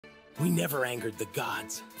We never angered the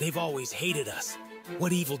gods. They've always hated us.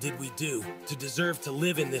 What evil did we do to deserve to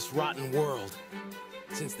live in this rotten world?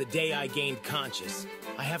 Since the day I gained conscious,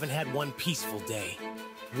 I haven't had one peaceful day.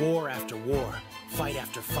 War after war, fight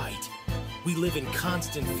after fight. We live in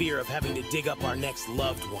constant fear of having to dig up our next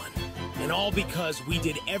loved one. And all because we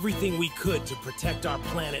did everything we could to protect our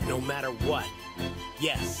planet no matter what.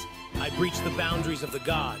 Yes, I breached the boundaries of the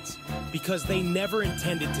gods, because they never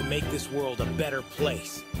intended to make this world a better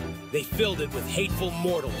place. They filled it with hateful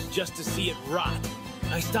mortals just to see it rot.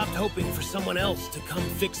 I stopped hoping for someone else to come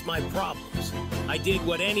fix my problems. I did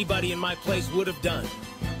what anybody in my place would have done.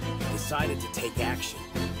 I decided to take action.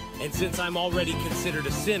 And since I'm already considered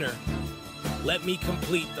a sinner, let me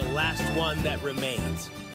complete the last one that remains.